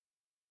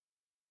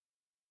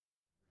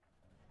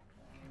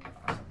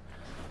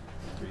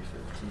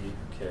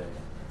Okay.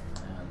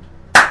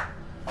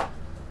 And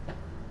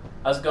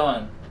how's it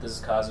going? This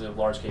is Kazu of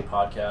Large K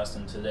Podcast,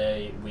 and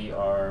today we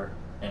are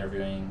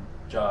interviewing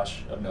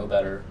Josh of Know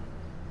Better.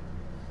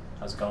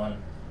 How's it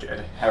going?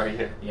 Good. How are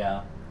you?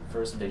 Yeah.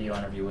 First video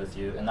interview with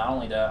you, and not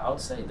only that, I would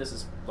say this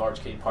is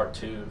Large K Part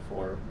 2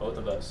 for both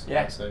of us.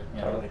 Yeah, I'd say,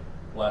 totally.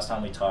 Last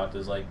time we talked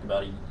was like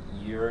about a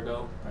year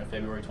ago, in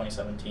February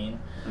 2017,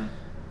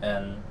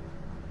 and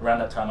around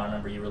that time I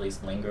remember you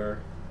released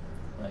Linger,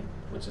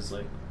 which is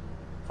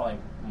probably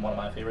one of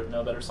my favorite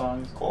Know Better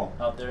songs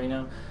out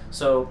there,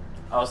 So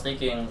I was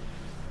thinking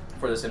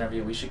for this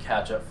interview we should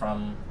catch up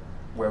from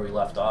where we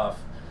left off,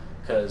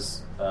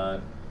 because I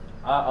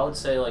would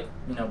say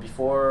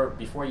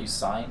before you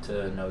signed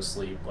to No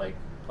Sleep,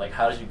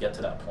 how did you get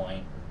to that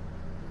point?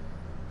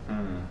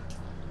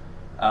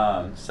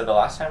 So the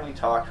last time we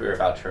talked, we were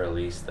about to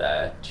release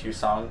the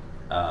 2-song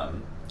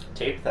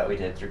tape that we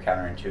did through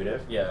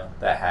Counterintuitive. Yeah.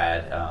 That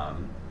had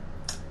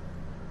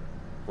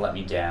Let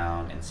Me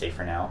Down and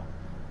Safer Now.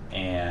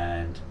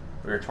 And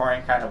we were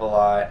touring kind of a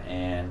lot,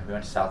 and we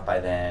went to South by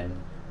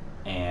then,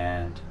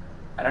 and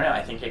I don't know,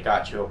 I think it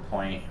got to a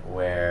point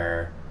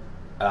where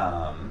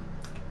I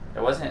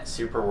wasn't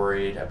super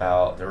worried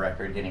about the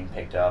record getting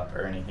picked up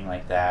or anything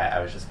like that. I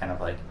was just kind of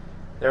like,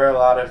 there are a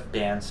lot of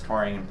bands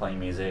touring and playing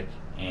music,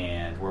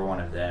 and we're one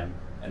of them,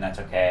 and that's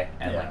okay,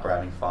 and we're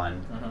having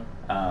fun.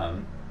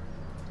 Mm-hmm.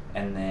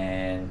 And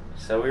then,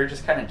 so we were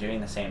just kind of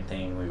doing the same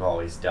thing we've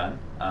always done,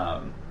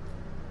 and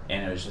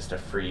it was just a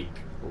freak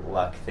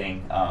luck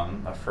thing.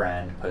 A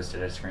friend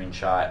posted a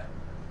screenshot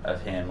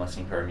of him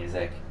listening to our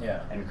music,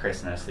 and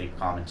Chris No Sleep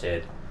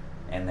commented,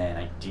 and then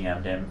I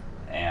DM'd him,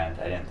 and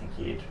I didn't think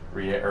he'd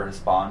read it or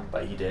respond,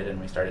 but he did, and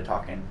we started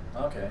talking.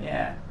 Okay.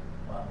 Yeah.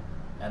 Wow.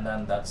 And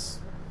then that's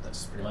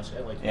pretty much it.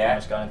 You pretty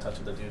much got in touch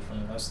with the dude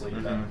from No Sleep.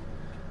 Mm-hmm.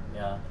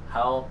 And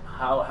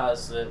how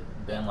has it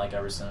been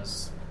ever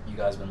since you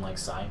guys been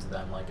signed to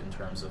them, in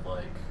terms of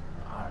I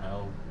don't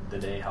know,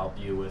 did they help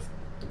you with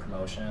the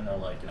promotion,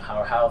 or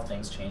how have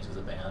things changed as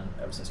a band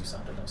ever since you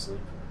signed to No Sleep?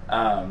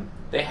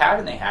 They have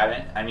and they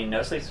haven't. I mean,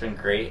 No Sleep's been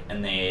great,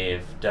 and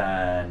they've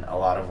done a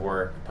lot of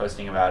work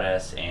posting about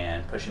us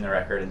and pushing the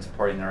record and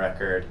supporting the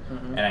record.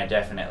 Mm-hmm. And I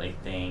definitely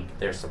think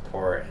their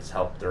support has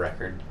helped the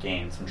record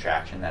gain some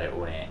traction that it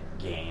wouldn't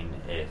gain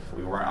if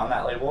we weren't on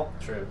that label.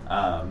 True.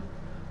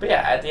 But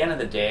yeah, at the end of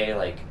the day,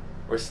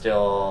 we're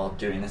still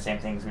doing the same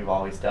things we've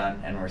always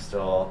done, and we're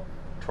still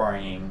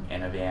touring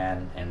in a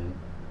van and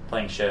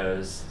playing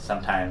shows,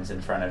 sometimes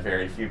in front of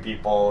very few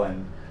people,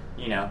 and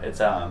it's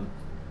kind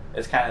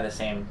of the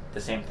same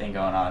thing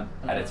going on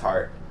at its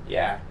heart.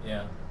 Yeah.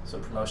 Yeah. So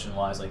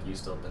promotion-wise, you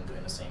still been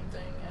doing the same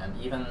thing, and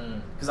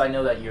even because I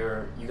know that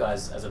you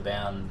guys as a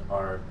band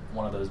are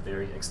one of those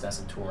very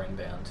extensive touring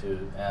band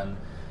too, and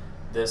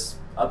this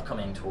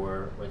upcoming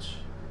tour, which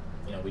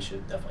we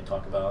should definitely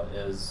talk about,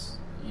 is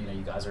you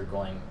guys are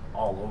going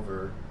all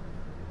over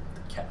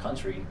the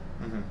country.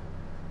 Mm-hmm.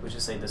 Would you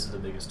say this is the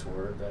biggest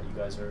tour that you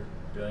guys are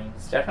doing?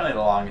 It's definitely the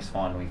longest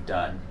one we've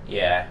done.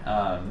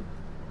 Yeah.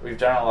 We've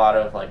done a lot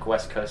of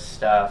West Coast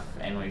stuff,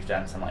 and we've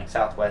done some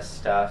Southwest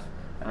stuff,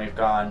 and we've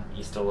gone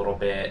east a little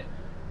bit.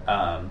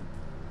 And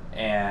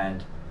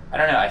I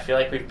don't know, I feel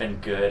like we've been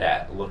good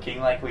at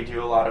looking like we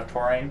do a lot of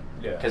touring,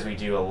 because we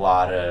do a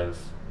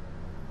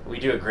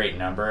great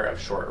number of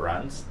short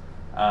runs.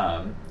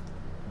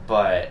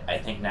 But I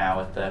think now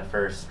with the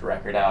first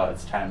record out,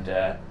 it's time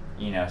to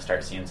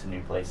start seeing some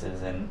new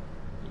places and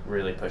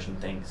really pushing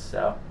things.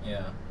 So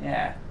yeah.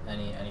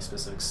 Any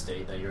specific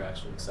state that you're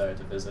actually excited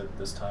to visit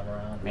this time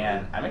around?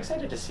 Man, I'm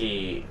excited to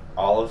see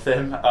all of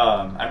them.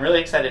 I'm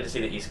really excited to see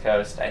the East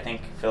Coast. I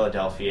think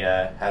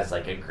Philadelphia has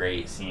a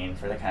great scene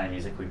for the kind of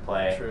music we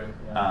play. True.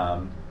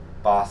 Yeah.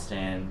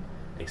 Boston,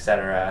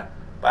 etc.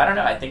 But I don't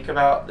know, I think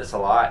about this a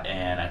lot,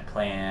 and I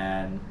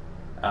plan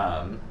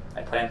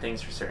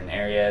things for certain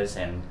areas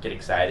and get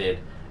excited.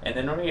 And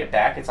then when we get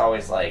back, it's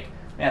always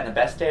man, the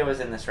best day was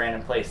in this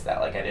random place that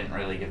I didn't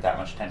really give that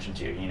much attention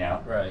to,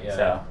 Right. Yeah.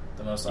 So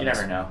you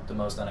never know. The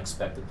most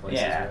unexpected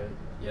places. Yeah. Right?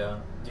 Yeah.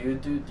 Do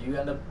you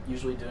end up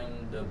usually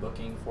doing the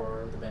booking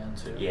for the band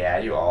too? Yeah,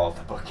 I do all of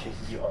the booking.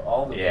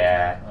 All the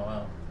yeah. booking? Oh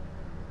wow.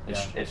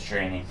 It's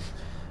draining.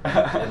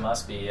 It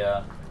must be.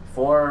 Yeah.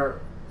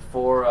 For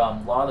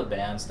a lot of the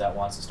bands that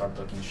wants to start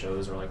booking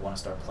shows or want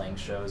to start playing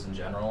shows in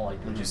general,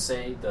 would you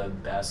say the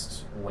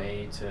best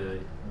way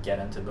to get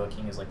into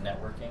booking is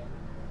networking?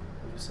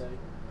 Would you say?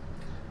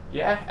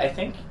 Yeah, I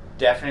think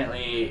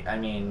definitely,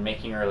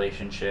 making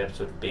relationships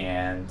with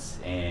bands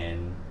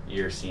in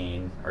your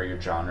scene or your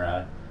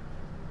genre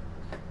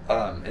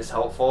is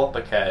helpful,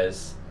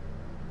 because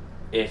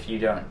if you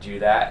don't do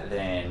that,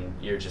 then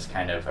you're just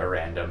kind of a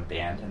random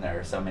band, and there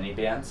are so many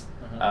bands.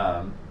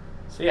 Mm-hmm.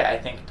 So yeah, I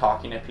think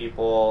talking to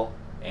people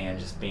and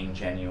just being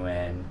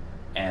genuine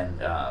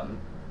and,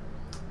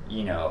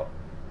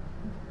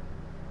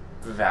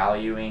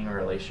 valuing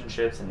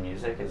relationships and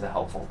music is a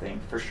helpful thing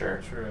for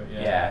sure. True,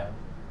 yeah.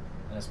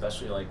 And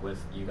especially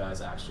with you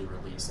guys actually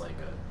release a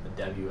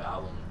debut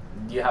album,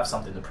 you have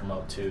something to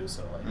promote too,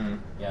 so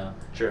yeah.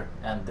 Sure.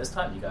 And this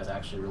time you guys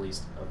actually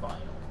released a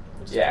vinyl,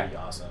 which is Yeah. pretty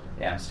awesome.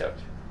 Yeah, I'm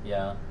stoked.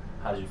 Yeah.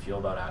 How did you feel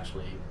about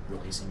actually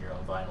releasing your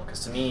own vinyl?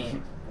 Because to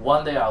me,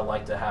 one day I'd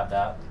like to have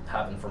that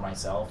happen for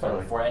myself, Totally.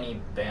 and for any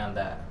band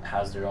that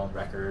has their own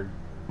record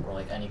or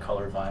like any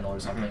colored vinyl or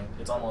something, Mhm.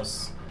 it's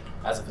almost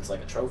as if it's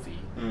like a trophy.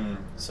 Mm.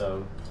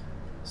 So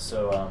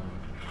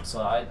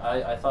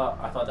I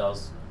thought that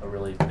was a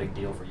really big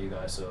deal for you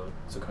guys.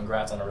 So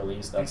congrats on the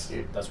release. Thanks,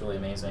 dude. That's really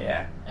amazing.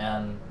 Yeah.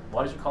 And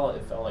why did you call it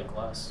It Felt Like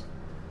Glass?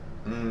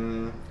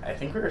 I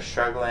think we were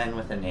struggling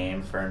with a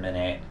name for a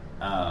minute,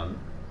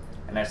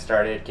 and I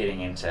started getting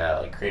into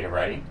like creative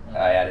writing. Mhm.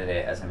 I added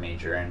it as a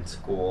major in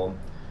school,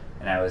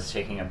 and I was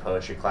taking a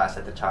poetry class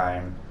at the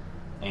time.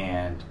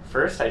 And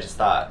first, I just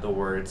thought the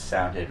words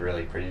sounded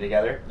really pretty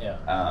together.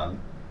 Yeah.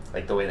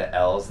 Like the way the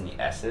L's and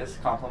the S's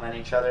complement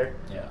each other.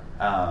 Yeah.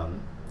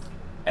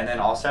 And then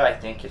also, I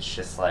think it's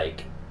just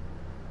like,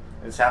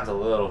 it sounds a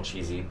little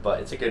cheesy,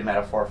 but it's a good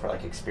metaphor for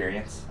like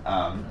experience.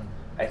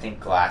 I think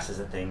glass is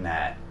a thing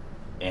that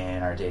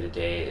in our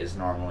day-to-day is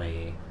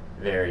normally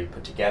very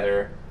put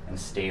together and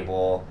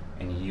stable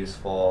and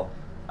useful,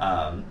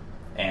 and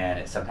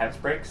it sometimes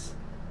breaks,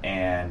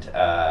 and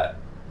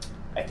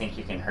I think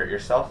you can hurt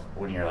yourself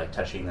when you're like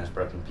touching those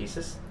broken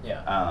pieces.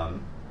 Yeah.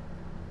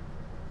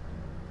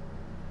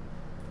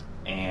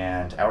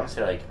 And I want to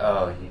say like,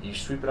 oh, you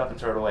sweep it up and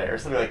throw it away or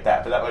something like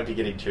that, but that might be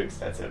getting too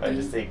extensive. I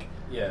just think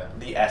Yeah.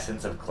 the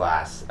essence of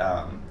glass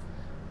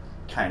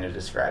kind of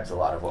describes a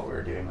lot of what we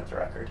were doing with the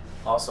record.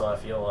 Also, I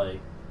feel like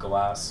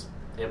glass,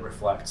 it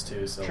reflects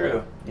too. So True.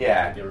 like,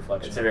 Yeah. it could be a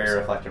reflection It's a of very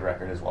yourself. reflective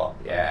record as well.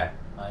 Yeah.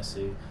 I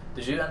see.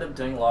 Did you end up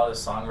doing a lot of the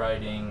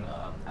songwriting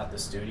at the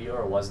studio,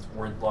 or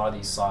were a lot of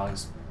these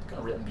songs kind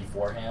of written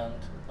beforehand?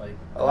 Like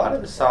A lot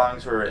of the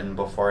songs were written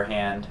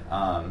beforehand,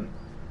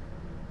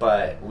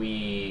 but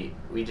we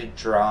did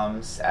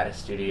drums at a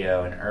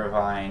studio in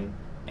Irvine,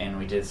 and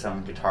we did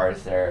some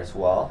guitars there as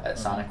well at Mhm.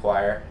 Sonic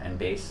Wire and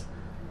bass.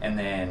 And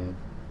then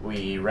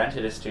we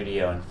rented a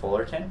studio in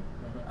Fullerton,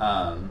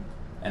 Mhm.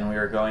 and we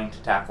were going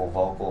to tackle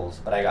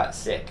vocals, but I got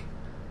sick.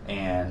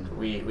 And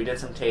we did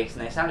some takes,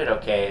 and they sounded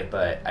okay,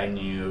 but I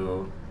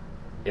knew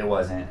it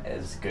wasn't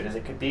as good as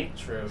it could be.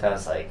 True. So I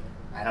was like,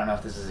 I don't know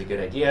if this is a good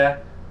idea,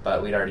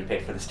 but we'd already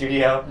paid for the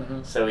studio,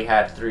 Mhm. so we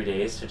had 3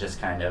 days to just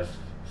kind of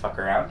fuck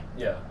around.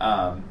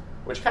 Yeah.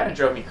 Which kind of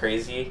drove me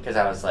crazy, because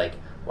I was like,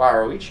 wow,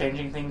 are we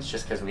changing things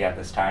just because we have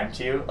this time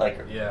to? Like,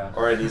 Yeah.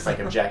 or are these like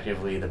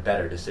objectively the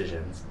better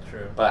decisions?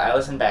 True. But I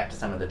listened back to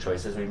some of the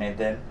choices we made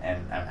then,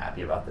 and I'm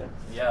happy about them.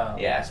 Yeah.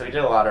 Yeah, so we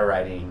did a lot of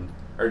writing,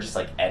 or just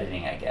like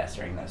editing, I guess,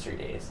 during those 3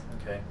 days.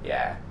 Okay.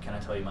 Yeah. Can I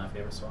tell you my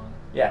favorite song?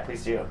 Yeah,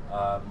 please do.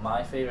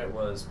 My favorite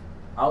was,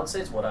 I would say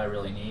it's What I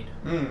Really Need.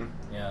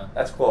 Yeah.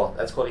 That's cool.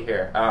 That's cool to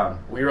hear.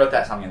 We wrote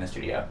that song in the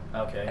studio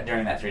Okay.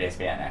 during that 3 day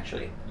span,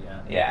 actually. Yeah.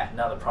 Yeah.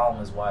 Now the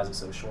problem is, why is it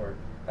so short?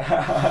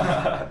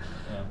 Yeah.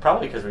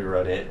 Probably because we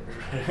wrote it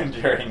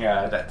during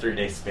that 3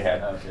 day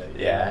span. Okay.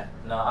 Yeah.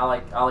 No, I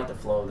like the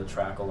flow of the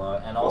track a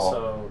lot, and Cool.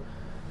 also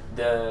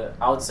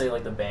I would say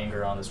like the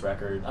banger on this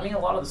record. I mean, a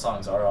lot of the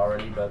songs are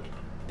already, but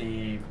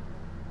the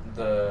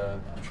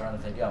I'm trying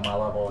to think. Yeah, My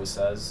Love Always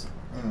Says.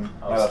 I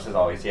My love is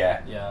always,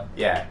 yeah. Yeah.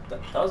 Yeah.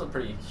 That was a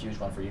pretty huge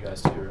one for you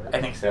guys too, right?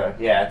 I think so.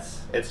 Yeah,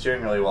 it's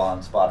doing really well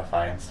on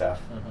Spotify and stuff.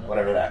 Mhm.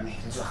 Whatever that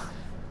means.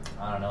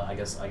 I don't know. I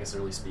guess it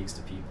really speaks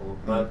to people.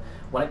 But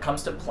when it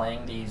comes to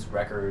playing these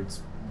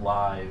records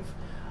live,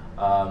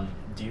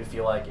 do you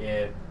feel like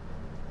it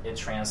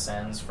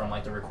transcends from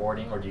like the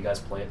recording, or do you guys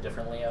play it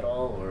differently at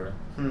all, or?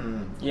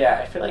 Yeah,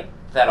 I feel like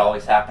that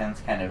always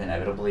happens kind of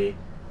inevitably.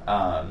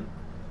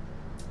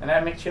 And I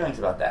have mixed feelings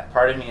about that.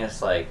 Part of me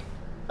is like,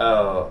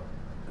 oh,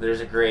 there's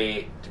a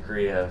great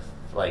degree of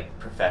like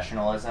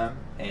professionalism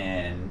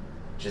in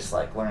just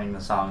like learning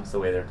the songs the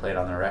way they're played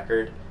on the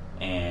record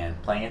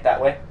and playing it that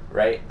way,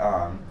 right?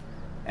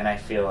 And I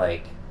feel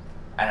like,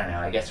 I don't know,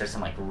 I guess there's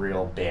some like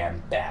real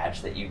band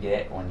badge that you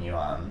get when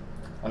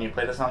you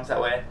play the songs that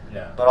way.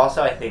 Yeah. But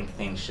also I think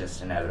things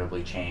just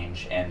inevitably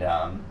change, and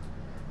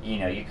you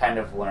know, you kind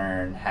of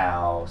learn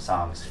how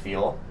songs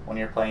feel when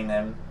you're playing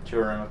them to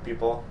a room of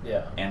people.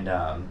 Yeah. And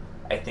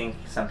I think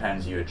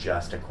sometimes you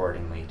adjust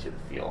accordingly to the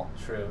feel.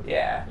 True.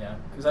 Yeah. Yeah.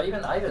 Because I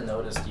even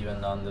noticed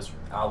even on this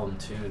album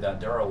too that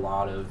there are a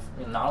lot of,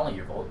 I mean, not only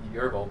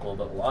your vocal,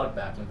 but a lot of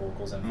backing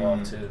vocals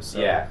involved too. So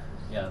Yeah.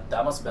 Yeah,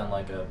 that must have been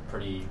like a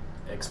pretty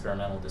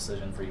experimental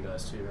decision for you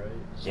guys too, right?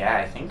 Yeah,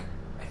 I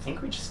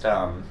think we just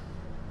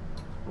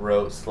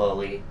wrote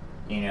slowly,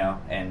 you know,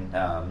 and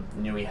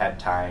knew we had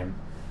time,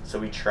 so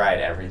we tried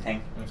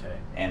everything. Okay.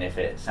 And if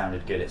it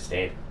sounded good, it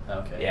stayed.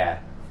 Okay. Yeah.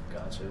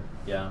 Gotcha.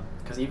 Yeah,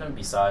 because even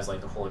besides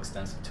like the whole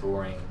extensive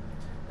touring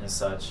and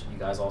such, you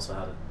guys also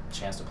had a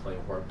chance to play a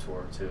Warped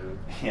Tour too,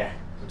 Yeah.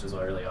 which was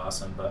really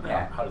awesome. But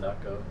Yeah. how did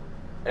that go?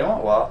 It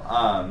went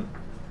well.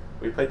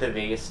 We played the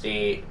Vegas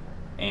date,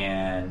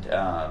 and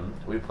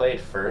we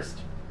played first,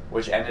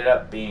 which ended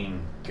up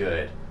being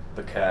good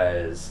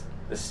because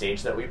the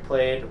stage that we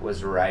played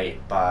was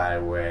right by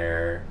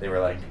where they were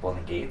letting people in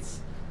the gates.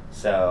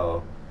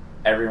 So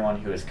everyone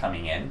who was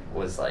coming in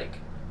was like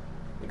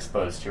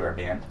exposed to our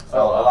band. So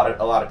Oh, wow.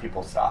 a lot of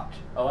people stopped.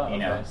 Oh, wow, You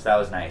know, okay. so that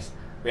was nice.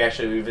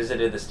 we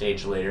visited the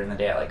stage later in the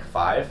day at like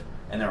 5,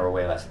 and there were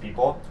way less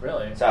people.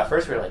 Really? So at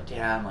first we were like,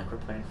 damn, like we're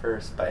playing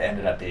first, but it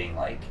ended up being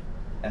like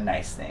a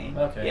nice thing.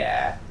 Okay.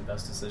 Yeah. The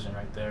best decision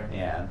right there.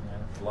 Yeah.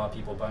 A lot of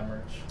people buy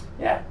merch.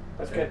 Yeah,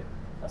 that's good.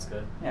 That's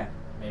good. Yeah.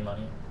 Made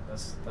money.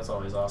 That's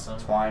always awesome.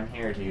 That's why I'm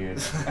here,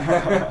 dude.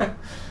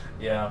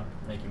 Yeah,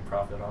 making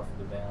profit off of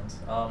the bands.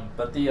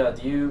 But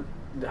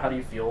how do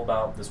you feel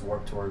about this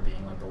Warped Tour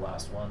being like the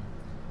last one?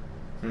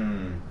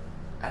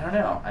 I don't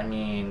know. I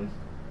mean,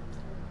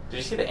 did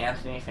you see the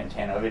Anthony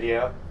Fantano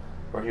video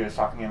where he was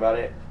talking about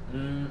it?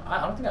 I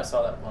don't think I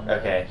saw that one.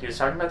 Okay, he was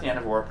talking about the end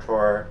of Warped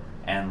Tour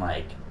and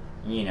like,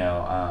 you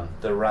know,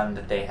 the run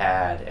that they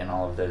had and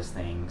all of those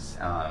things.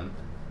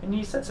 And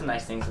he said some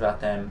nice things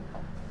about them,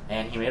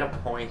 and he made a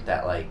point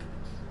that like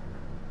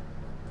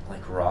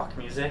rock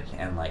music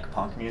and like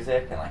punk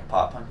music and like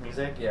pop punk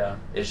music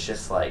is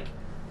just like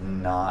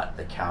not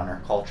the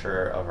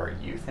counterculture of our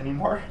youth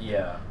anymore.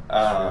 Yeah.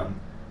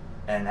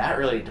 And that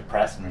really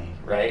depressed me,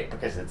 right?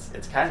 Because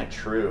it's kind of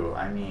true.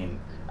 I mean,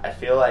 I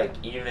feel like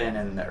even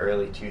in the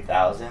early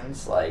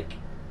 2000s, like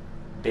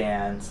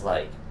bands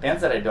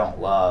that I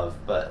don't love,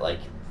 but like,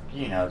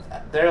 you know,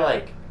 they're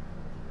like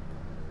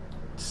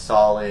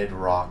solid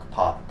rock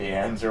pop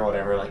bands or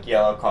whatever, like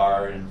Yellow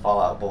Card and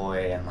Fall Out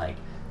Boy and like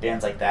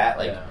bands like that.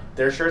 Like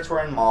their shirts were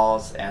in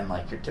malls, and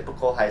like your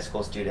typical high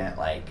school student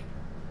like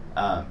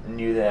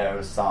knew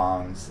those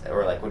songs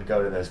or like would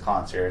go to those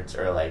concerts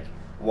or like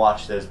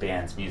watch those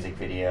bands' music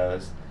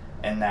videos,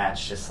 and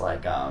that's just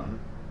like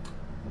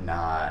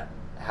not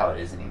how it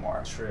is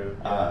anymore. True.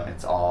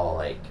 It's all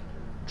like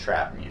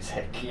trap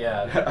music.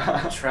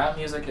 Yeah, trap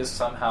music is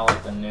somehow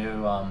like the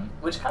new,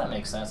 which kind of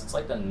makes sense. It's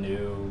like the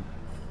new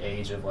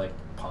age of like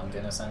punk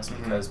in a sense,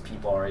 because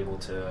people are able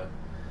to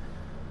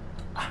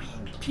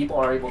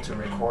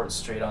record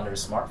straight on their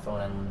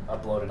smartphone and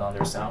upload it on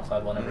their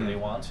SoundCloud whenever they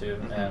want to,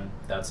 and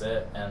that's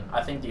it. And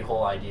I think the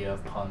whole idea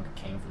of punk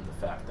came from the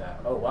fact that,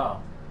 oh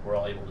wow, we're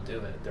all able to do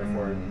it,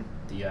 therefore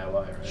DIY,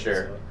 right?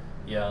 Sure. So,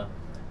 yeah,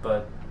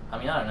 but I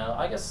mean, I don't know.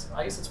 I guess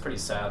it's pretty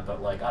sad,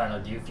 but like, I don't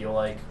know. Do you feel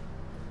like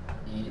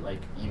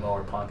emo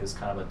or punk is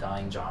kind of a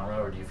dying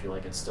genre, or do you feel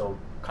like it's still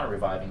kind of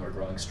reviving or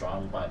growing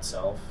strong by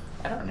itself?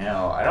 I don't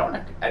know.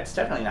 It's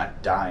definitely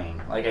not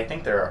dying. Like, I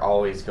think there are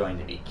always going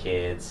to be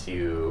kids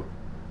who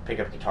pick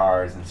up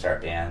guitars and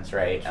start bands,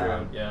 right?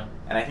 True, yeah.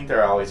 And I think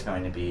there are always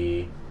going to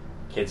be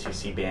kids who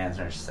see bands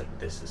and are just like,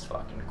 this is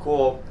fucking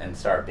cool, and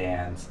start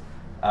bands.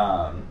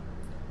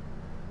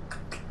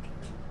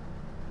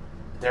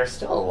 There's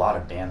still a lot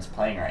of bands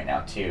playing right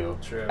now, too.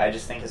 True. I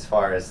just think as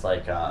far as,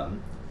 like,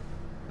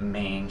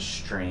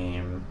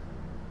 mainstream,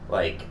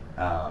 like,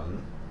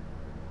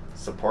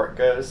 support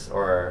goes,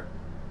 or...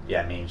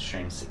 yeah,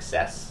 mainstream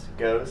success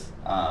goes,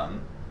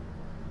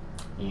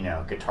 you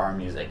know, guitar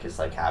music is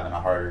like having a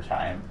harder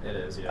time. It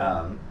is,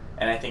 yeah.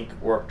 And I think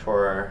Warped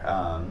Tour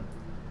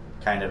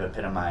kind of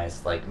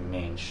epitomized like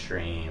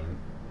mainstream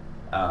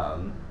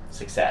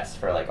success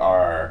for like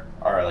our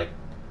like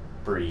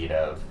breed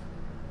of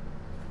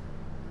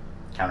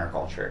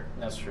counterculture.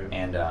 That's true.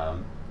 And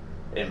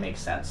it makes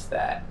sense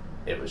that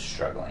it was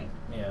struggling.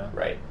 Yeah.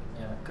 Right.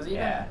 Yeah. Because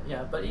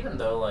but even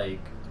though like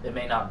it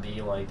may not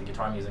be like the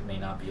guitar music may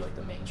not be like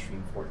the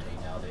mainstream forte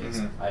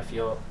nowadays. I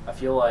feel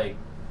like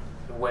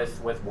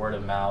with word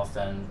of mouth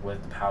and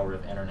with the power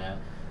of internet,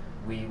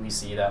 we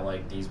see that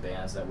like these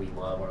bands that we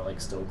love are like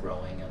still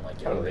growing and like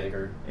getting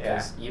bigger.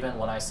 Because even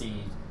when I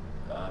see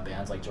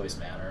bands like Joyce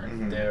Manor,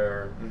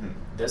 they're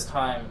this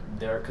time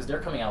because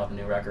they're coming out with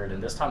a new record,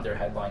 and this time they're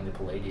headlining the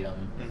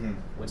Palladium,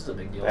 which is a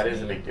big deal. That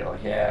is a big deal.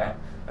 Yeah,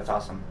 that's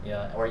awesome.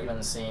 Yeah, or even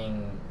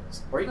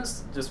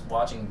just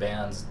watching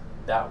bands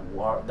that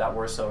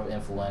were so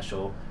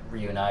influential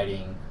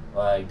reuniting.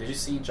 Like, did you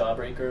see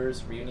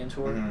Jawbreaker's reunion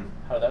tour?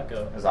 How did that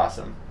go? It was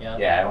awesome. Yeah.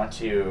 Yeah, I went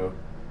to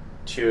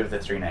 2 of the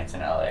 3 nights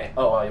in LA.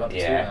 Oh wow, you went to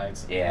 2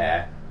 nights.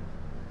 Yeah.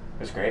 It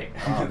was great.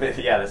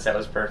 The set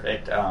was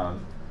perfect.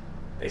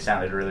 They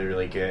sounded really,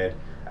 really good.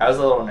 I was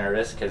a little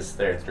nervous because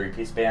they're a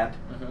 3-piece band,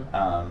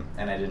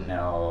 and I didn't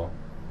know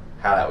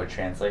how that would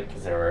translate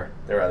because there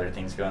were other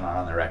things going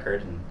on the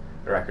record, and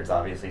the records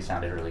obviously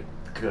sounded really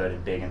good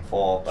and big and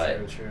full,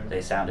 but true.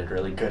 They sounded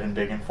really good and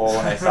big and full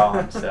when I saw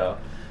them. So,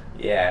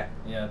 yeah.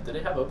 Yeah. Did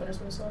they have openers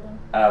when you saw them?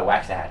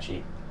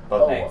 Waxahachie,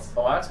 both nights.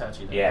 Oh,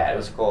 Waxahachie. Yeah, it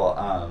was cool.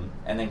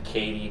 And then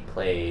Katie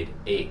played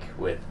Ache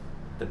with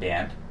the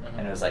band,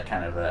 and it was like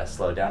kind of a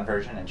slowed down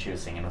version, and she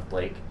was singing with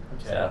Blake.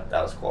 Okay. So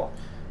that was cool.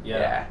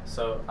 Yeah.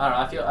 So I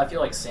don't know. I feel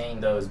like seeing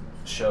those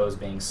shows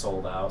being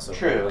sold out so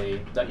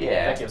quickly. That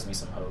gives me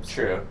some hope.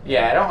 True.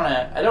 Yeah. I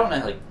don't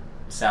wanna like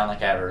sound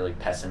like I have a really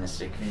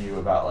pessimistic view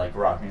about like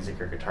rock music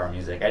or guitar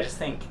music. I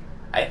think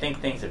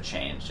things have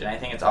changed, and I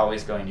think it's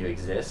always going to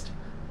exist,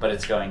 but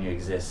it's going to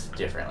exist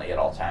differently at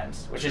all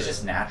times, which is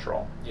just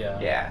natural. Yeah.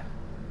 Yeah.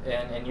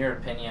 And in your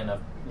opinion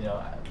of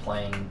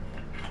playing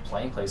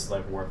places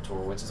like Warped Tour,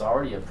 which is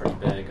already a pretty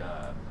big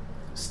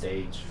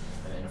stage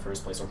in the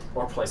first place,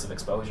 or place of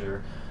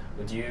exposure,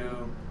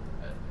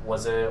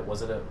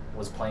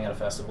 was playing at a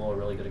festival a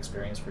really good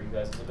experience for you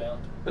guys as a band?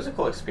 It was a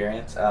cool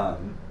experience.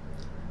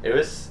 It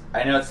was,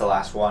 I know it's the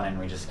last one, and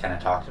we just kind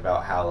of talked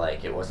about how,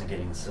 like, it wasn't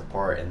getting the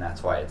support, and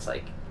that's why it's,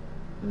 like,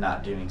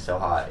 not doing so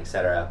hot,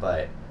 etc.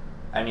 But,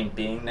 I mean,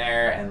 being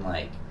there and,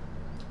 like,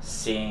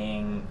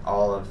 seeing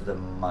all of the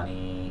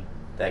money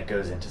that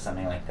goes into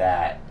something like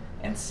that,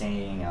 and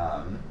seeing,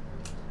 I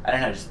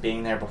don't know, just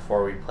being there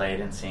before we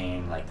played and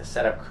seeing, like, the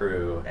setup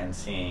crew, and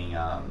seeing,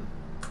 I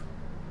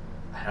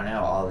don't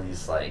know, all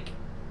these, like,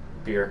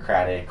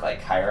 bureaucratic, like,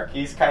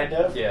 hierarchies, kind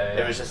of. Yeah.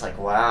 It was just like,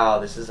 wow,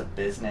 this is a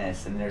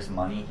business, and there's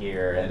money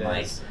here, and,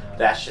 like,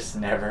 that's just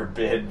never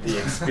been the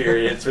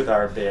experience with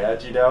our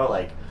band, you know?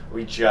 Like,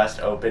 we just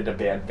opened a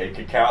band bank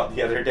account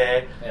the other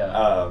day.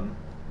 Yeah.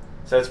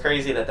 So it's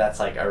crazy that that's,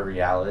 like, a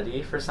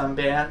reality for some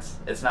bands.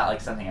 It's not,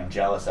 like, something I'm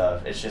jealous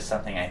of. It's just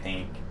something I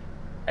think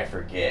I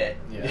forget.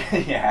 Yeah.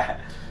 Yeah.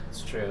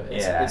 It's true.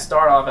 It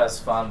started off as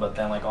fun, but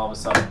then, like, all of a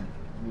sudden,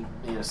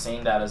 you know,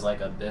 seeing that as,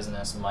 like, a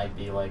business might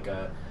be, like,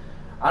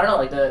 I don't know,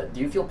 like,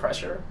 do you feel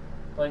pressure,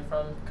 like,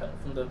 from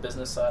the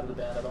business side of the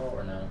band at all,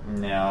 or no?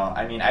 No.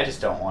 I mean, I just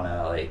don't want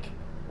to, like,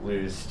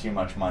 lose too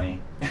much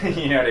money.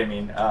 You know what I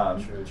mean?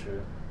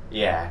 True.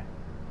 Yeah.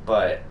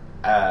 But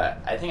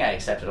I think I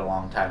accepted a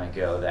long time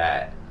ago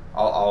that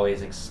I'll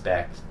always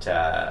expect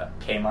to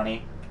pay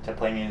money to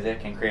play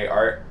music and create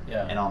art,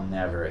 and I'll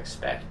never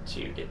expect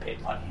to get paid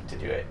money to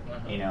do it,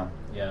 you know?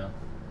 Yeah.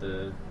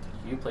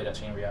 You played at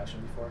Chain Reaction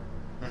before?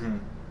 Mm-hmm.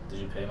 Did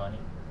you pay money?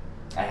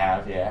 I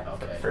have, yeah.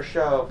 Okay. For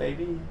show,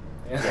 baby.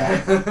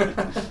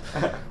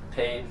 Yeah.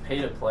 Pay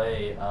to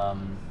play,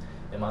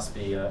 it must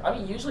be, I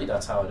mean, usually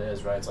that's how it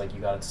is, right? It's like you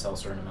got to sell a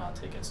certain amount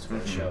of tickets to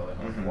a show,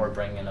 and or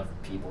bring enough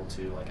people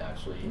to, like,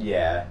 actually,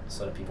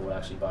 so that people would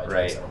actually buy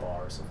drinks at a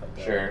bar or stuff like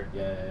that. Sure.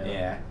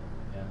 Yeah.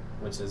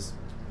 Which is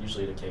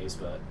usually the case,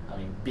 but, I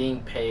mean,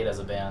 being paid as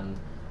a band,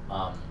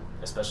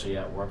 especially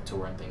at work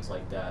tour and things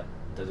like that,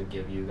 does it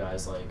give you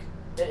guys, like,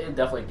 it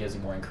definitely gives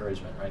you more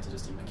encouragement, right, to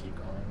just even keep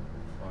going?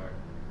 Or...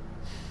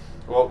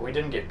 Well, we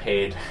didn't get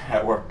paid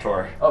at Warped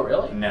Tour. Oh,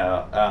 really?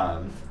 No.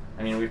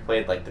 I mean, we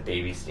played, like, the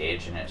baby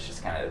stage, and it's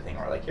just kind of the thing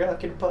where, like, you're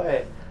lucky to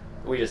play.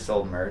 We just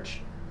sold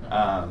merch.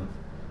 Mm-hmm.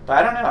 But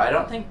I don't know. I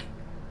don't think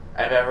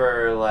I've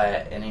ever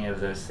let any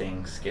of those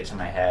things get to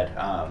my head.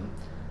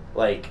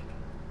 Like,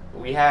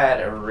 we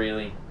had a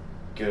really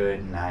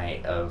good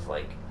night of,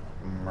 like,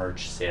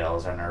 merch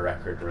sales on our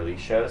record release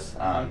shows.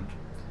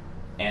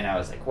 And I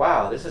was like,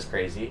 wow, this is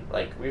crazy.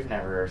 Like, we've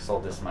never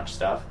sold this much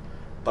stuff.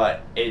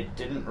 But it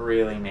didn't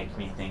really make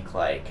me think,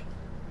 like,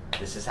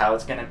 this is how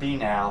it's going to be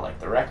now. Like,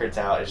 the record's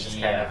out. It's just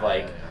kind of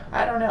like,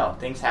 I don't know.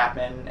 Things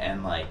happen,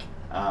 and, like,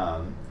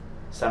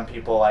 some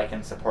people like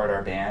and support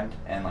our band,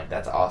 and, like,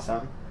 that's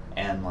awesome.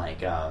 And,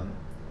 like,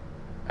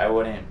 I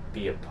wouldn't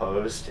be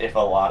opposed if a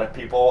lot of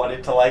people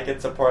wanted to like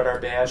and support our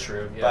band.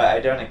 True, yeah. But I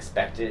don't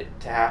expect it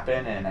to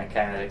happen, and I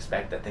kind of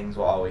expect that things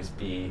will always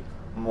be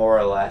more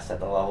or less at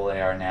the level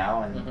they are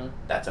now, and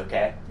that's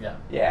okay.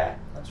 Yeah.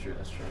 That's true.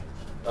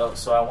 Oh,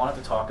 so I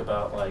wanted to talk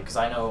about, like, because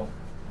I know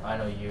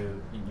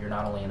you're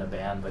not only in a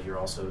band, but you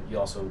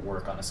also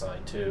work on a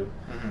side too.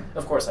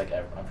 Of course, like,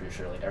 I'm pretty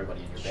sure, like,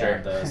 everybody in your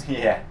band does.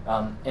 Yeah.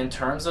 In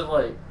terms of,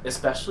 like,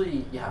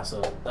 especially,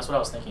 so that's what I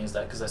was thinking, is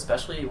that because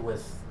especially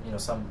with, you know,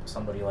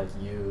 somebody like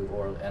you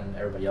and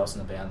everybody else in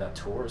the band that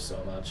tours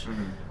so much,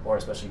 or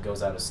especially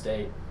goes out of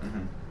state,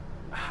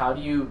 how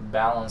do you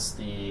balance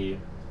the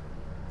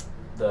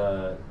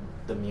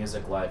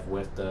music life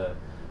with the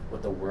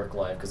work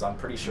life? Because I'm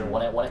pretty sure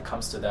when it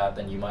comes to that,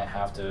 then you might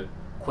have to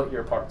quit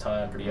your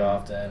part-time pretty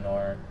often,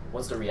 or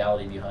what's the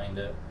reality behind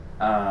it?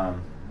 I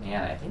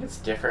think it's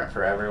different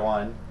for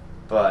everyone,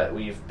 but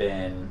we've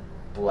been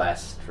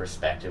blessed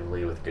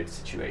respectively with good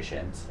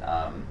situations.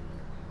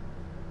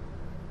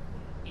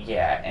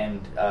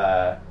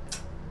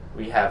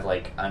 We have,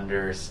 like,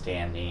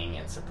 understanding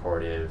and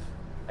supportive,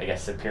 I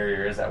guess,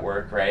 superiors at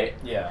work, right?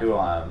 Yeah. Who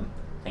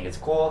think it's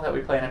cool that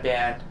we play in a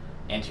band,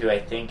 and who I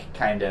think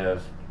kind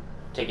of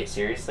take it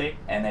seriously,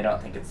 and they don't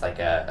think it's like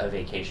a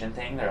vacation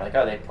thing. They're like,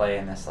 oh, they play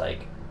in this,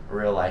 like,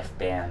 real life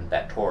band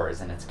that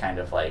tours, and it's kind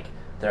of like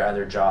their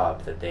other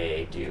job that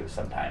they do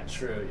sometimes.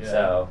 True, yeah.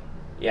 So,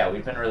 yeah,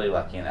 we've been really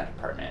lucky in that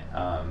department.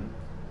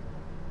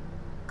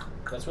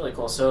 That's really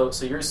cool. So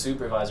your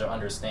supervisor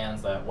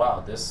understands that,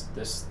 wow, this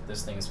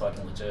thing is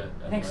fucking legit.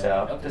 I think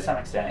so, to some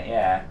extent,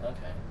 yeah.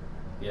 Okay.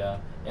 Yeah.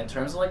 In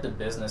terms of, like, the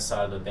business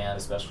side of the band,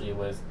 especially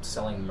with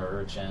selling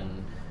merch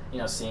and, you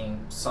know,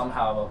 seeing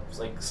somehow,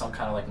 like, some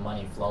kind of, like,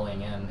 money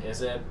flowing in,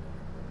 is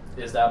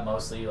that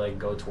mostly, like,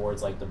 go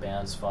towards, like, the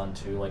band's fund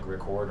to, like,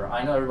 record? Or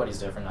I know everybody's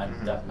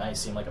different. That might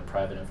seem like a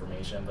private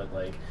information, but,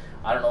 like,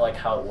 I don't know, like,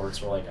 how it works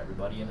for, like,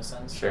 everybody in a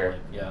sense. Sure.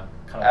 So,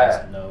 like, kind of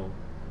wants to know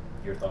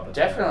your thought of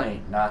definitely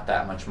that. Not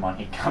that much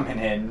money coming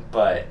in,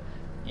 but,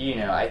 you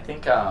know, I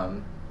think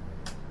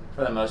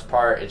for the most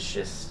part it's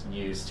just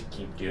used to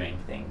keep doing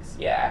things.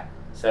 Yeah.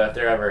 So if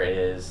there ever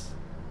is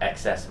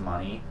excess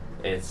money,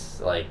 it's,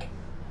 like,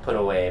 put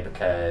away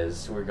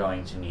because we're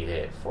going to need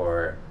it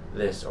for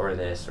this or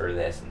this or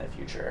this in the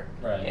future.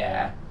 Right.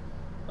 Yeah.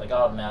 Like,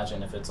 I would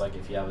imagine if it's, like,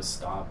 if you have a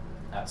stop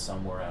at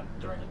somewhere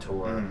during a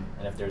tour, Mhm.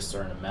 and if there's a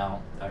certain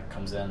amount that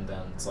comes in,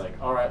 then it's like,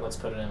 all right, let's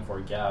put it in for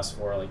gas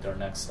for like our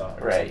next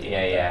stop. Or Right, something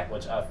yeah, like yeah. that,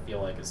 which I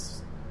feel like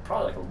is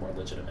probably like a more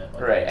legitimate.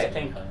 Like, Right. I reasoning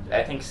think behind it.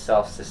 I think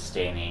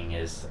self-sustaining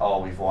is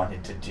all we've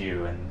wanted to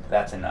do, and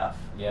that's enough.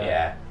 Yeah.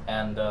 Yeah.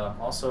 And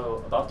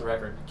also about the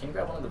record, can you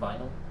grab one of the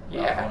vinyl?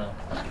 Yeah.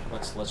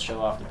 Let's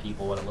show off to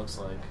people what it looks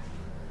like.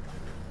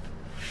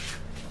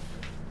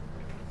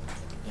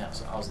 Yeah.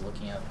 So I was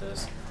looking at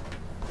this.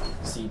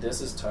 See,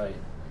 this is tight.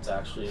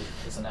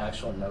 It's an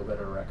actual No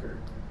Better record.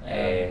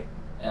 Hey.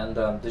 And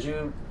did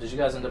you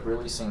guys end up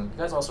releasing? You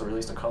guys also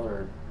released a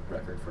color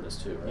record for this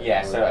too, right?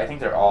 Yeah. Or- So I think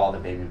they're all the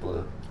baby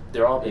blue.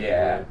 they're all baby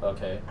Yeah. blue.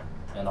 Okay.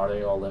 And are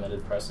they all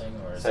limited pressing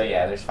or? Is So it-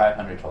 yeah, there's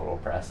 500 total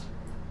pressed.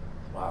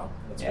 Wow,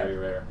 that's Yeah. very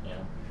rare. You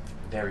know.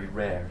 Very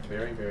rare.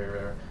 Very, very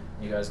rare.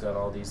 You guys got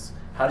all these.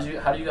 How do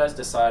you guys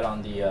decide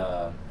on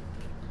the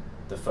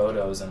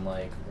photos and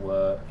like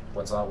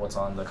what's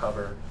on the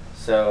cover?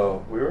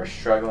 So we were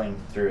struggling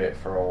through it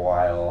for a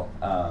while.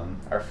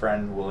 Our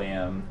friend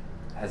William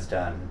has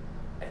done,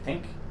 I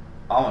think,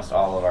 almost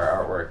all of our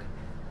artwork,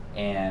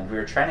 and we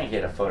were trying to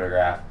get a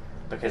photograph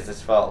because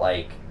this felt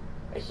like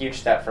a huge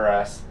step for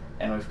us,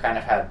 and we've kind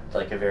of had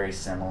like a very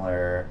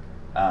similar,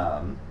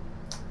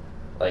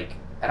 like,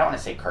 I don't want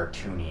to say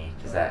cartoony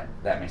because that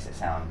makes it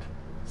sound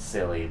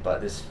silly,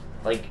 but this,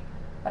 like,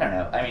 I don't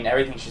know. I mean,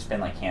 everything's just been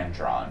like hand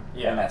drawn,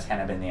 Yeah. and that's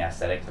kind of been the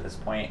aesthetic to this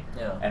point.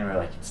 Yeah. And we're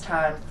like, it's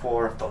time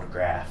for a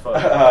photograph.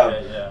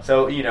 Yeah.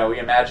 So we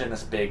imagined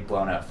this big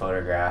blown up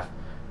photograph,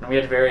 and we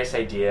had various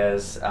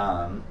ideas,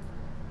 and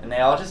they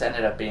all just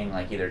ended up being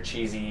like either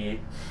cheesy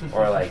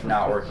or like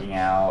not working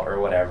out or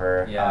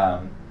whatever.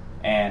 Yeah.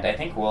 And I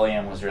think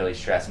William was really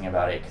stressing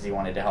about it because he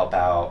wanted to help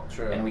out.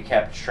 True. And we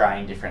kept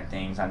trying different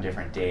things on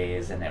different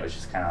days, and it was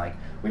just kind of like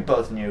we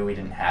both knew we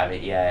didn't have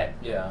it yet.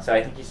 Yeah. So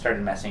I think he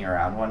started messing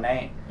around one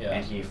night, Yeah.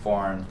 and he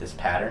formed this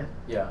pattern.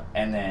 Yeah.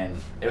 And then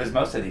it was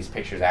most of these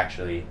pictures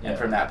actually, and Yeah.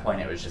 from that point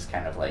it was just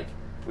kind of like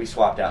we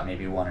swapped out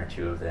maybe one or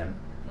two of them,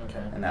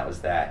 Okay. and that was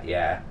that.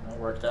 Yeah, It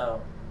worked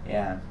out.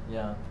 yeah,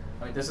 Yeah.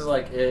 I mean, this is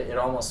like it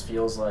almost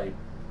feels like,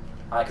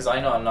 because I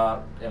know I'm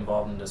not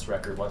involved in this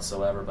record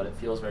whatsoever, but it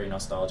feels very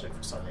nostalgic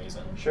for some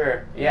reason.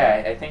 sure.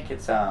 Yeah, I think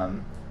it's I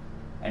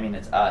mean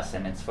it's us,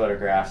 and it's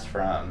photographs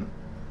from,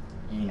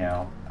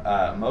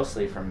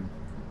 mostly from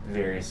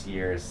various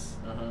years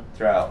Mm-hmm.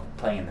 throughout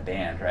playing in the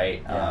band,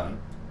 right? Yeah.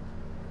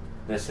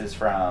 This is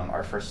from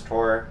our first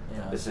tour.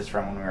 Yeah. This is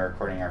from when we were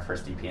recording our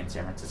first EP in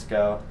San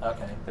Francisco.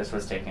 Okay. This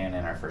was taken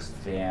in our first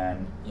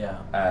van. Yeah.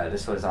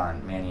 This was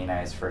on Manny and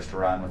I's first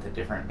run with a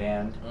different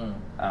band.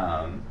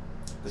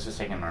 This was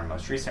taken on our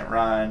most recent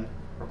run,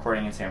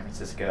 recording in San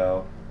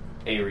Francisco,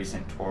 a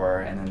recent tour,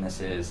 and then this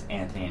is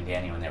Anthony and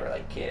Danny when they were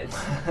like kids.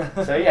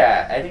 So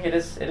yeah, I think it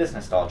is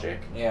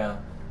nostalgic. Yeah,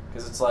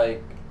 because it's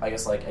like, I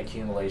guess, like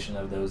accumulation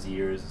of those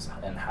years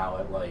and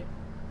how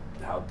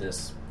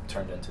this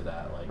turned into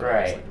that. Like,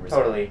 Right, it's like the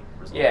result- totally.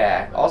 result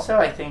Yeah. of it. Also,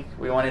 I think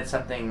we wanted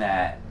something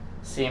that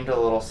seemed a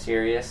little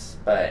serious,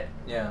 but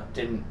Yeah.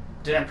 didn't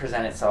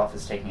present itself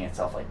as taking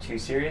itself like too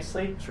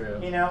seriously. True.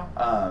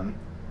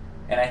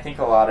 And I think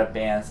a lot of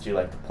bands do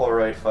like the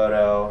Polaroid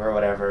photo or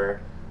whatever,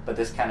 but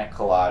this kind of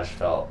collage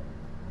felt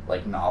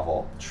like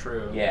novel.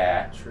 True.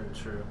 Yeah. True.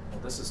 Well,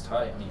 this is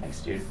tight. I mean,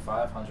 Thanks, dude.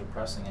 500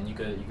 pressing, and you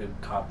could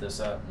cop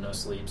this at No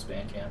Sleeps,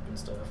 Bandcamp, and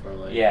stuff, or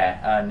like.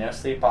 Yeah, No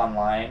Sleep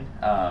online,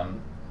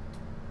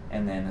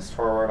 and then this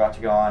tour we're about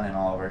to go on, and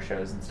all of our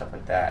shows and stuff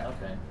like that.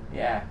 Okay.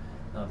 Yeah.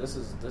 No, this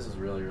is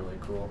really, really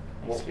cool.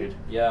 Thanks, dude.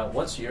 Yeah.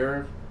 What's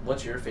your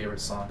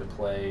favorite song to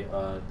play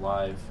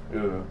live?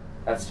 Ooh,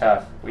 that's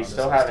tough. We Oh,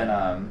 still this is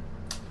haven't.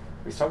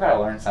 We still gotta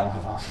learn some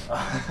of them,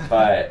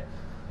 but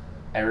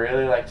I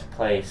really like to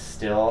play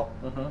Still.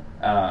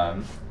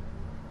 Mm-hmm.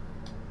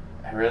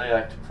 I really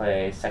like to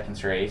play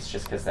Seconds Race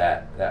just because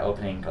that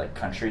opening like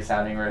country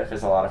sounding riff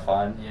is a lot of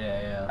fun.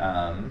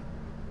 Yeah.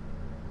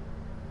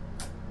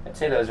 I'd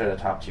say those are the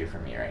top two for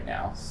me right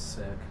now.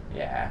 Sick.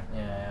 Yeah.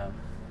 Yeah.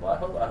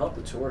 Well, I hope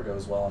the tour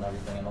goes well and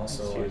everything, and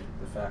also Thanks, like dude.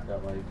 the fact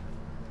that like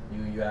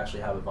you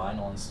actually have a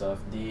vinyl and stuff.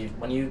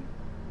 When you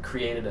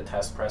created a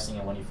test pressing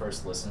and when you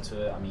first listened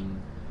to it, I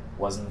mean,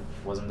 wasn't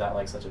that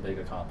like such a big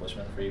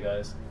accomplishment for you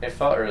guys? It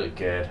felt really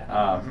good.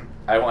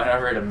 I went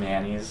over to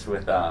Manny's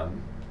with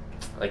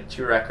like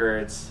 2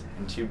 records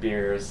and 2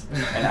 beers,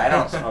 and I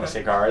don't smoke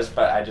cigars,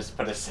 but I just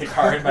put a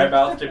cigar in my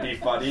mouth to be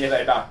funny, and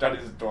I knocked on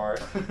his door.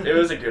 It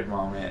was a good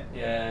moment.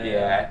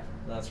 Yeah.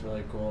 That's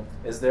really cool.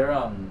 Is there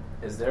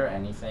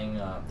anything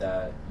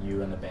that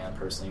you and the band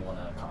personally want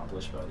to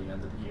accomplish by the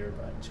end of the year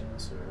by any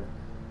chance, or?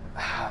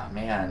 Ah,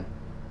 man,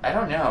 I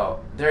don't know.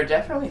 There are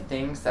definitely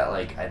things that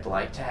like I'd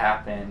like to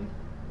happen,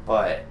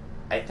 but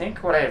I think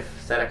what I've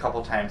said a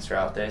couple times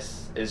throughout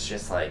this is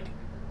just like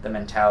the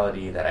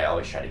mentality that I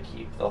always try to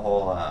keep. The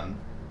whole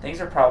things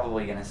are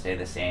probably going to stay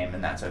the same,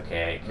 and that's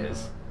okay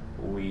because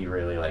we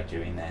really like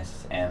doing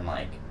this, and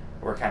like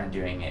we're kind of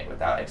doing it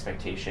without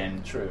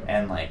expectation. True.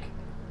 And like,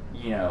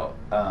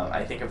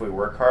 I think if we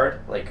work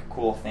hard, like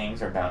cool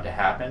things are bound to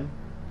happen.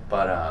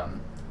 But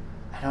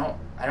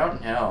I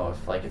don't know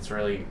if like it's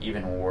really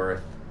even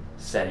worth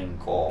setting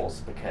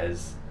goals,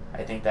 because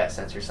I think that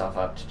sets yourself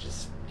up to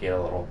just get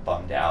a little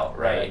bummed out,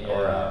 right?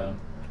 Yeah.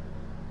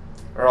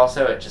 Or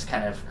also it just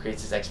kind of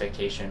creates this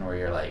expectation where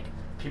you're like,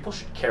 people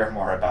should care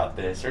more about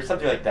this or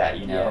something like that,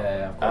 you know?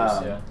 Yeah, of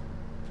course, yeah.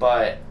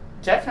 But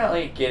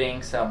definitely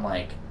getting some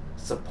like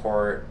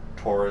support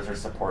tours or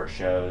support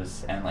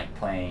shows and like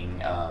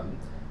playing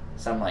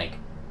some like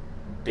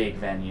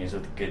big venues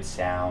with good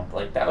sound,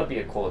 like that would be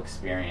a cool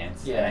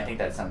experience. Yeah. And I think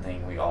that's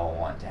something we all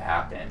want to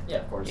happen. Yeah,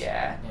 of course.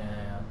 Yeah.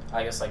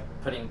 I guess like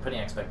putting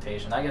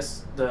expectation. I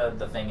guess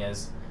the thing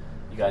is,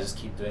 you guys just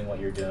keep doing what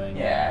you're doing.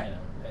 Yeah.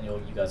 And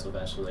you guys will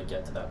eventually like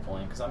get to that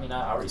point. Because I mean,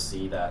 I already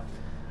see that.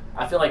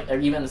 I feel like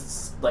even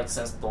like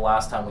since the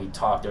last time we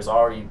talked, there's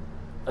already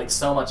like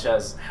so much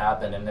has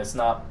happened, and it's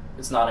not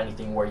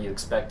anything where you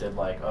expected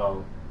like,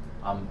 oh,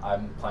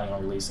 I'm planning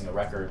on releasing a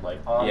record like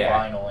on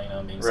vinyl, you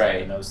know, being signed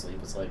to No Sleep.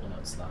 It's like, you know,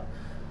 it's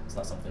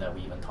not something that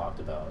we even talked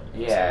about.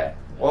 You know, yeah. So,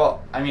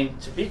 Well, I mean,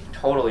 to be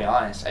totally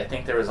honest, I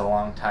think there was a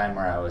long time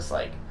where I was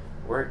like,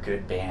 we're a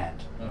good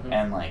band,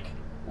 and like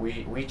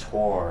we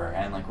tour,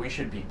 and like we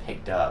should be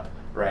picked up,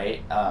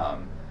 right?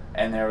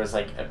 And there was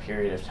like a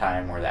period of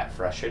time where that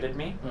frustrated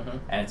me,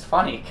 and it's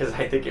funny because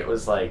I think it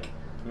was like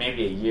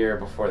maybe a year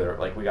before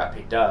we got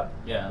picked up,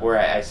 where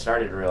I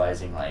started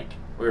realizing like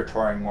we were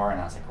touring more, and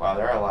I was like, wow,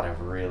 there are a lot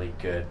of really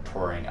good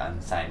touring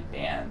unsigned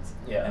bands,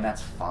 and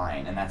that's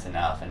fine, and that's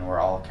enough, and we're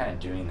all kind of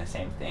doing the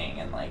same thing,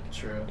 and like,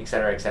 et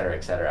cetera, et cetera,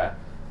 et cetera.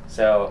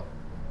 So,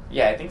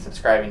 yeah, I think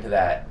subscribing to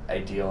that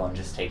ideal and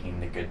just taking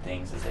the good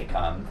things as they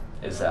come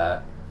is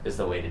the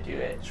way to do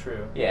it.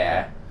 True.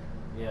 Yeah.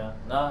 Yeah.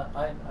 No,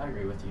 I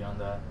agree with you on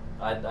that.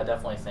 I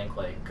definitely think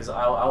like, because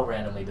I'll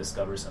randomly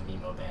discover some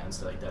emo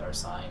bands like that are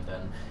signed,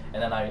 and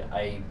then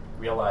I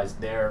realize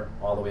they're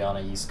all the way on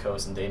the East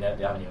Coast, and they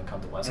haven't even come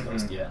to West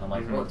Coast yet, and I'm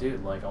like, oh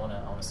dude, like I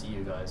wanna see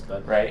you guys,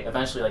 but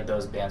eventually like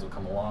those bands will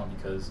come along,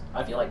 because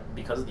I feel like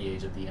because of the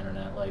age of the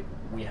internet, like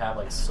we have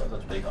like such a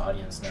big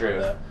audience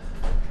now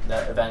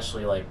that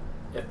eventually like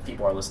if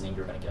people are listening,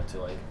 you're gonna get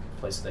to like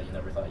places that you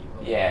never thought you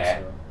would. Yeah.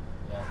 So,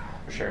 yeah.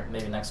 For sure.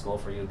 Maybe next goal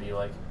for you would be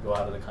like go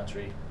out of the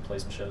country, play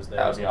some shows there.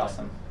 That would be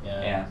awesome.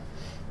 Yeah.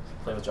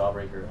 Play with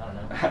Jawbreaker. I don't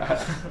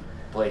know.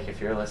 Blake, if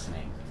you're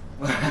listening.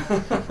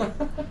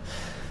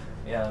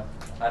 Yeah,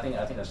 I think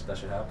that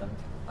should happen.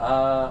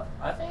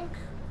 I think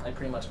I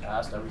pretty much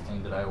asked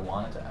everything that I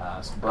wanted to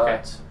ask,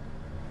 but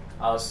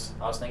I was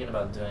thinking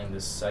about doing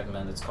this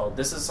segment. It's called.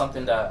 This is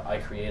something that I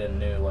created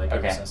new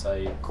ever since I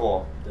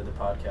did the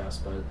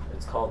podcast, but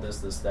it's called this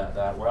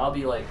that, where I'll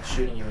be like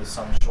shooting you with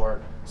some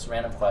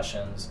random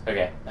questions.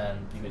 Okay.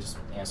 And you could just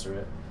answer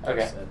it.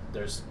 Okay.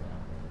 There's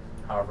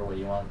however way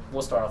you want.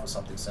 We'll start off with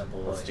something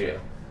simple. Let's do it.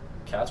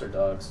 Cats or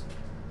dogs?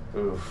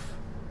 Oof.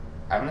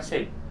 I'm gonna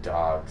say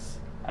dogs.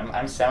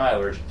 I'm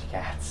semi-allergic to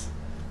cats.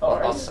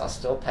 I'll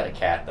still pet a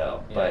cat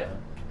though, but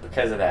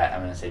because of that,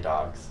 I'm gonna say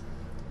dogs.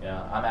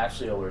 Yeah, I'm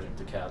actually allergic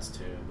to cats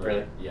too. But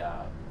really?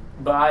 Yeah.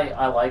 But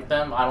I like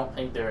them. I don't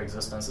think their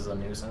existence is a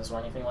nuisance or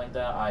anything like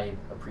that. I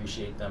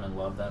appreciate them and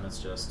love them. It's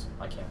just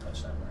I can't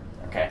touch them or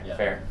anything. Okay,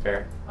 yeah.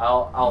 fair.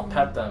 I'll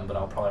pet them, but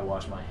I'll probably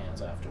wash my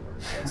hands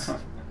afterwards.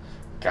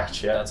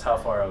 Gotcha. That's how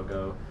far I'll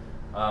go.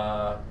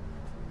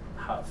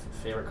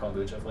 Favorite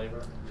kombucha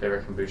flavor?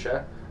 Favorite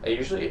kombucha? I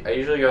usually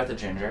go with the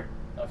ginger.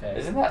 Okay.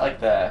 Isn't that like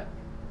the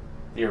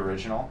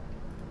original?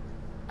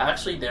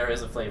 Actually, there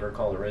is a flavor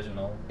called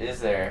original. Is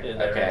there?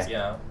 There is,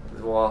 yeah.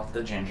 Well,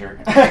 the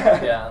ginger.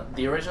 Yeah,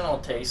 the original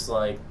tastes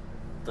like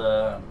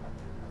that,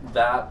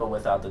 but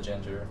without the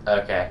ginger.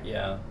 Okay.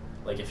 Yeah.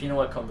 Like, if you know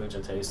what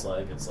kombucha tastes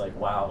like, it's like,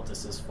 wow,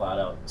 this is flat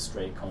out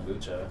straight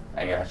kombucha.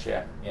 I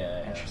gotcha.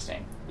 Yeah.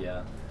 Interesting.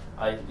 Yeah.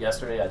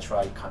 Yesterday I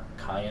tried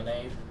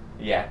Cayennade.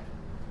 Yeah.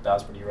 That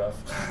was pretty rough.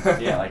 You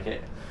didn't like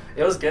it?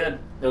 It was good.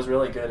 It was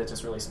really good. It's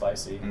just really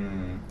spicy.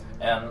 Mm.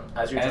 And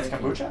as you're drinking,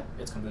 it's kombucha?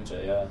 It's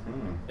kombucha, yeah.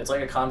 Mm. It's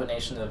like a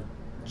combination of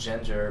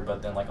ginger,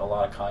 but then like a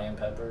lot of cayenne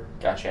pepper.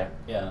 Gotcha.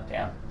 Yeah.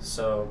 Damn.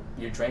 So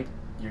you drink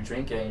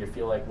it and you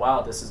feel like,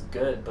 wow, this is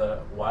good,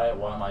 but why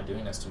am I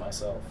doing this to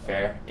myself?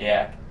 Fair.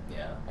 Yeah.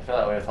 Yeah. I feel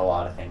that way with a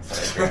lot of things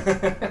that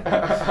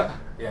I drink.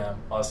 Yeah.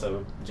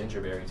 Also,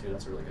 gingerberry too.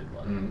 That's a really good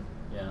one.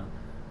 Mm.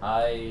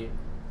 Yeah.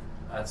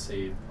 Let's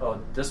see. Oh,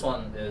 this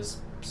one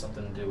is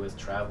something to do with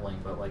traveling,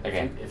 but like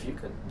if you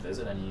could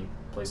visit any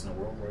place in the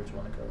world, where would you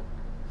want to go?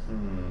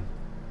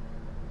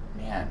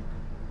 Man.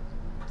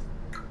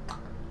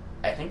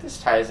 I think this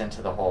ties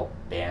into the whole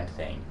band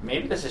thing.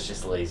 Maybe this is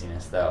just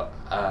laziness though.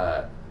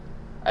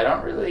 I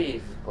don't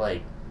really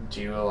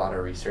do a lot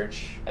of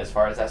research as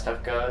far as that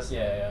stuff goes.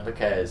 Yeah.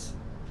 Because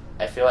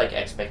I feel like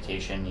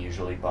expectation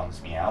usually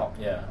bums me out.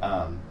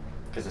 Yeah.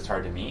 Because it's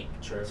hard to meet.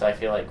 True. So I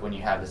feel like when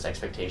you have this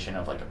expectation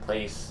of like a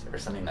place or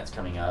something that's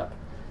coming up,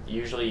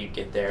 usually you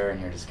get there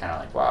and you're just kind of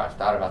like, wow, I've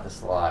thought about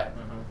this a lot,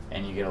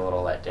 and you get a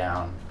little let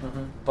down.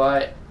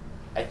 But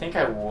I think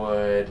I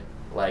would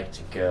like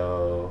to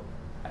go.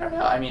 I don't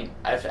know. I mean,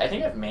 I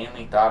think I've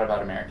mainly thought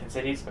about American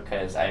cities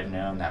because I've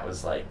known that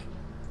was like,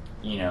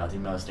 the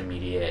most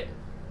immediate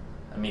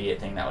immediate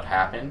thing that would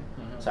happen.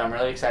 Mhm. So I'm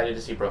really excited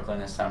to see Brooklyn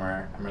this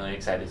summer. I'm really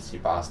excited to see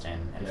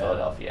Boston and Yeah.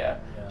 Philadelphia.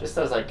 Yeah. Just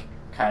those like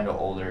kind of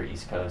older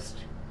East Coast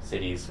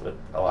cities with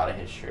a lot of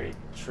history.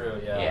 True.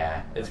 Yeah.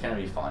 Yeah, it's gonna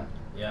be fun.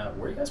 Yeah.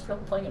 Where are you guys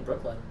playing in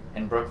Brooklyn?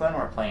 In Brooklyn,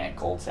 we're playing at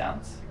Gold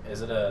Sounds. Is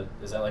that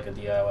like a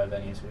DIY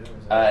venue too? Or is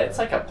that It's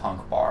like a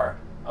punk bar.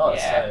 Oh, yeah.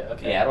 it's tight.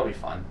 Okay. Yeah, it'll be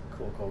fun.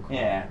 Cool.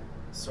 Yeah.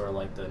 Sort of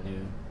like the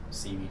new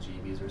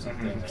CBGBs or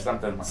something. Mhm, right?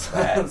 something like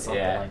that, Something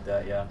yeah. like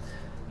that. Yeah.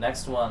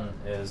 Next one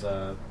is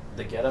the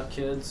Get Up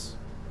Kids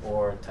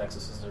or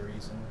Texas Is the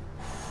Reason.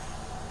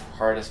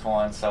 Hardest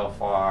one so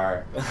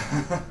far.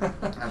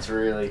 That's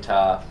really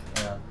tough.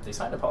 Yeah. They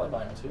signed a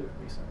Polyvinyl too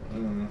recently.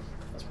 Mm.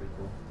 That's pretty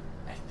cool.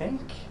 I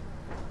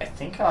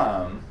think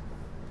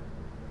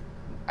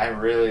I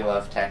really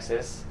love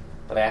Texas,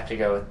 but I have to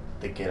go with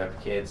the Get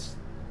Up Kids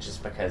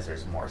just because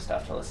there's more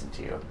stuff to listen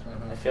to.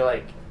 Mhm. I feel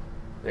like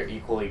they're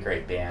equally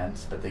great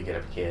bands, but the Get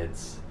Up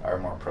Kids are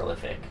more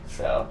prolific.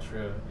 So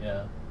True.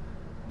 Yeah.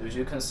 Would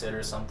you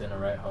consider Something to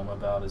Write Home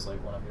About as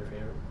like one of your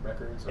favorite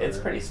records? it's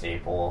pretty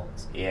staple.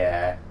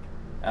 Yeah.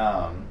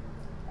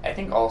 I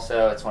think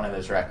also it's one of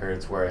those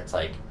records where it's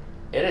like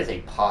it is a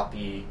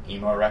poppy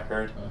emo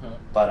record, Mhm.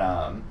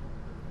 but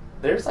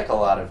there's like a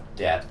lot of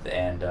depth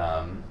and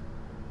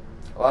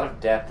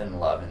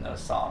love in those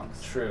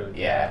songs. True.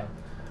 Yeah.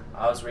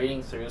 I was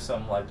reading through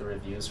some like the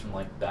reviews from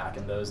like back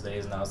in those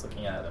days, and I was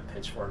looking at a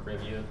Pitchfork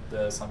review,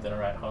 the Something to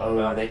Write Home Oh,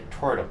 About. they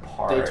tore it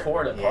apart. They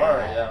tore it apart.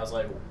 Yeah, I was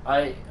like,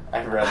 I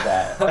read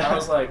that. I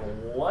was like,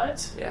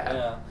 what?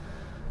 Yeah.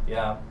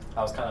 Yeah.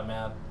 I was kind of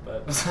mad,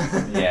 but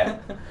Yeah.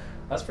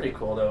 That's pretty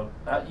cool though.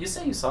 You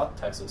say you saw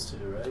Texas too,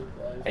 right?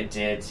 Live? I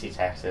did see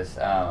Texas.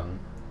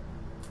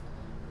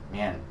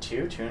 Man,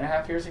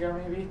 2.5 years ago,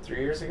 maybe 3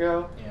 years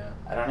ago. Yeah.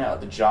 I don't know.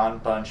 The John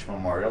Bunch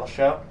Memorial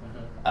Show.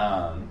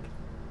 Mhm.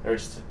 There were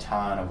just a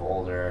ton of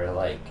older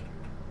like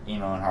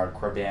emo and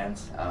hardcore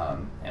bands,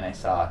 and I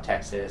saw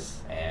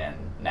Texas and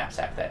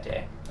Knapsack that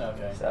day.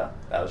 Okay. So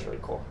that was really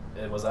cool.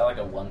 Was that like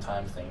a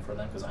one-time thing for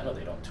them? Because I know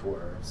they don't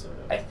tour. So.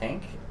 I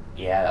think,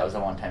 yeah, that was a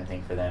one-time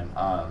thing for them.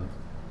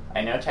 I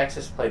know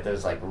Texas played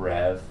those like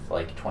Rev,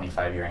 like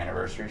 25-year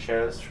anniversary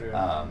shows. True.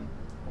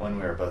 When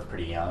we were both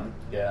pretty young.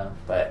 Yeah.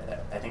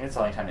 But I think it's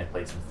the only time they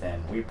played since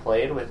then. We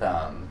played with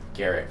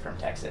Garrett from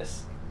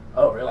Texas.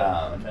 Oh, really?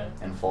 Okay.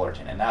 In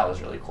Fullerton, and that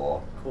was really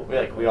cool. Cool.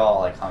 We all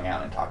like hung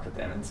out and talked with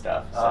them and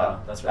stuff. So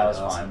that's that really was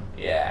awesome. fun.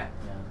 Yeah.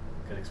 Yeah.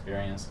 Good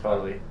experience.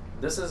 Totally.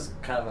 This is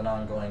kind of an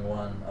ongoing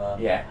one.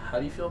 Yeah. How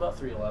do you feel about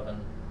 311?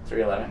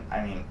 311.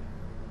 I mean,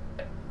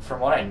 from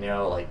what I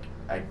know, like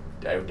I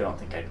don't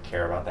think I'd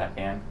care about that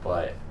band,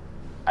 but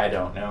I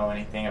don't know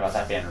anything about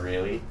that band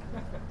really,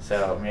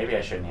 so maybe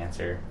I shouldn't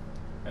answer.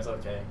 It's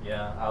okay.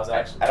 Yeah,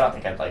 I don't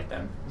think I'd like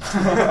them.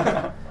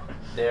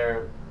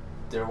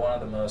 They're one of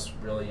the most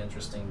really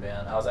interesting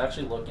band. I was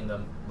actually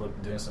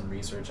doing some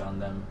research on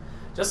them,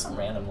 just some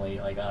randomly,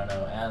 like I don't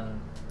know. And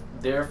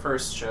their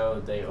first show,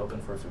 they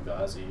opened for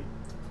Fugazi.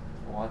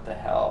 What the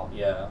hell?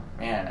 Yeah.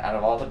 Man, out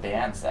of all the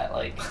bands that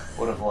like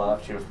would have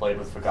loved to have played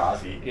with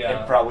Fugazi,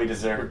 Yeah. it probably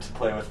deserved to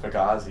play with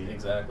Fugazi.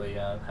 Exactly.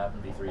 Yeah, it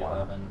happened to be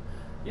 311.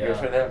 Yeah. Good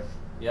for them.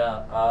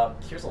 Yeah.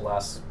 Here's the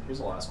last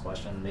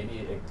question. Maybe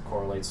it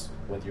correlates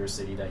with your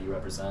city that you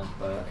represent,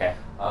 but Okay.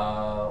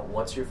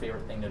 what's your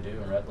favorite thing to do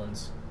in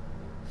Redlands?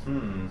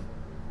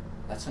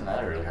 That's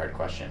another really hard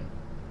question.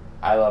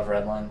 I love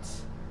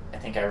Redlands. I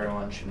think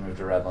everyone should move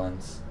to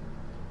Redlands.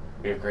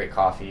 We have great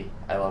coffee.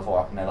 I love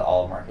walking to the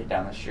Olive Market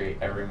down the street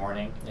every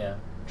morning, Yeah.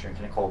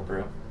 drinking a cold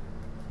brew.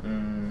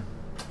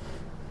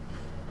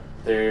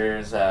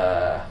 There's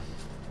a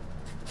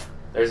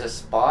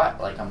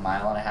spot like a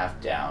mile and a half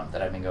down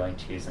that I've been going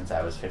to since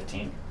I was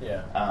 15.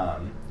 Yeah.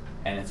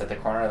 And it's at the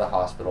corner of the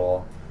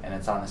hospital, and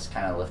it's on this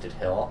kind of lifted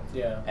hill.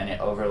 Yeah. And it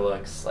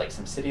overlooks like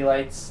some city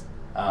lights,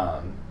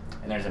 and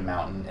there's a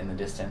mountain in the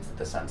distance that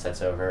the sun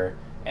sets over,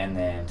 and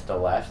then to the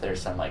left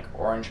there's some like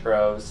orange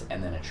groves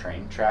and then a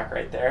train track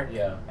right there.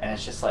 Yeah. And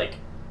it's just like,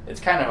 it's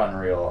kind of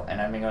unreal,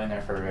 and I've been going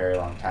there for a very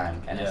long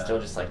time, and I Yeah. still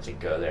just like to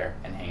go there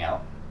and hang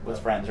out with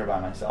friends or by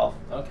myself.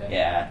 Okay.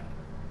 Yeah,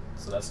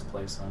 So that's the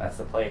place. Huh? that's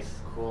the place.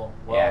 Cool.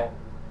 Well, Yeah.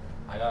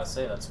 I gotta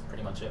say that's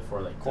pretty much it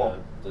for like Cool.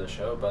 the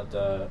show. But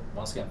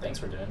once again, thanks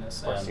for doing this.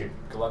 Of course, and dude.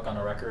 good luck on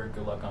a record.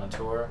 Good luck on a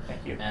tour.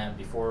 Thank you. And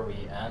before we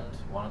end,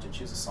 why don't you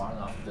choose a song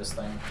off of this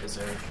thing? Is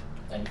there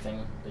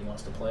anything that you want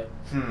us to play?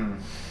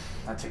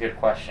 That's a good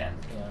question.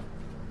 Yeah.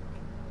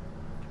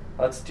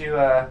 Let's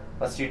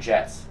do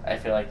Jets. I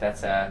feel like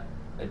that's a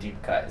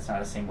deep cut. It's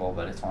not a single,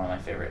 but it's one of my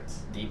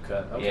favorites. Deep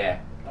cut. Okay. Yeah.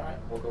 All right.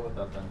 We'll go with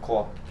that then.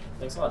 Cool.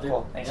 Thanks a lot, dude.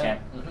 Cool. Thanks, yeah.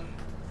 man.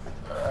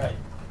 All right.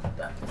 I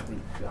think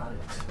we got it.